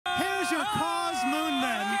is your cause, Moon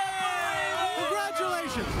Men.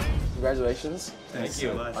 Congratulations. Congratulations. Thank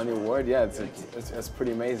you. On your award, yeah, it's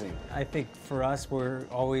pretty amazing. I think for us, we're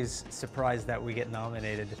always surprised that we get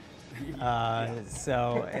nominated.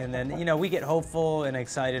 And then, you know, we get hopeful and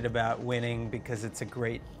excited about winning because it's a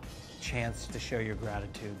great chance to show your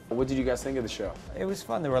gratitude. What did you guys think of the show? It was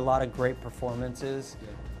fun. There were a lot of great performances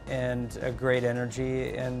and a great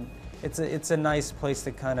energy, and it's a nice place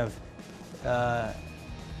to kind of I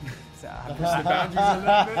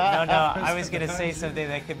was going to say something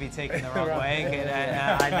that could be taken the wrong way.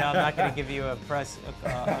 I know I'm not going to give you a press.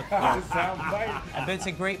 But it's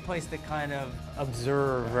a great place to kind of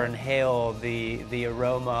observe or inhale the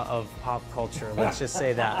aroma of pop culture. Let's just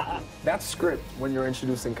say that. That script when you're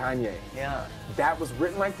introducing Kanye. Yeah. That was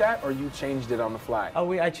written like that, or you changed it on the fly?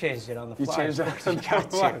 Oh, I changed it on the fly. You changed it on the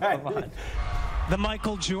fly. Come on. The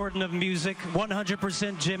Michael Jordan of music, 100%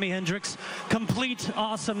 Jimi Hendrix, complete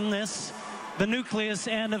awesomeness, the nucleus,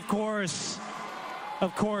 and of course,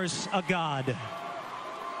 a god.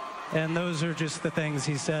 And those are just the things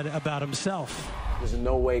he said about himself. There's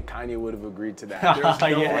no way Kanye would have agreed to that. There's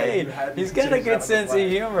no way. He's got a good sense of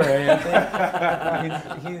humor.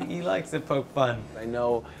 I think. He likes to poke fun. I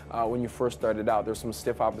know when you first started out, there's some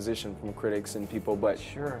stiff opposition from critics and people, but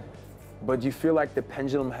sure. But do you feel like the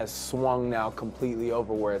pendulum has swung now completely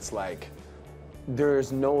over where it's like,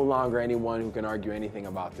 there's no longer anyone who can argue anything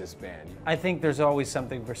about this band? I think there's always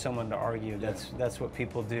something for someone to argue. That's what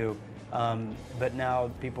people do. But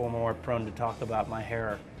now people are more prone to talk about my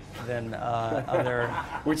hair than other...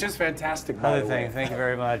 Which is fantastic, by other the way. things. Thank you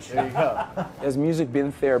very much. There you go. Has music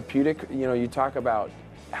been therapeutic? You know, you talk about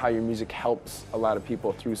how your music helps a lot of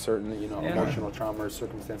people through certain, emotional trauma or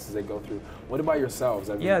circumstances they go through. What about yourselves?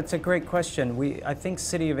 Yeah, it's a great question. I think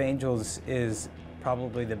City of Angels is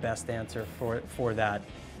probably the best answer for that.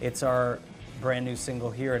 It's our brand new single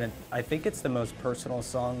here, and I think it's the most personal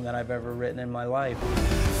song that I've ever written in my life.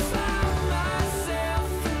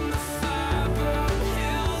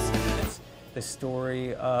 It's the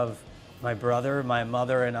story of my brother, my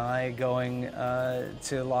mother, and I going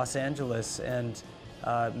to Los Angeles and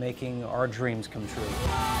making our dreams come true.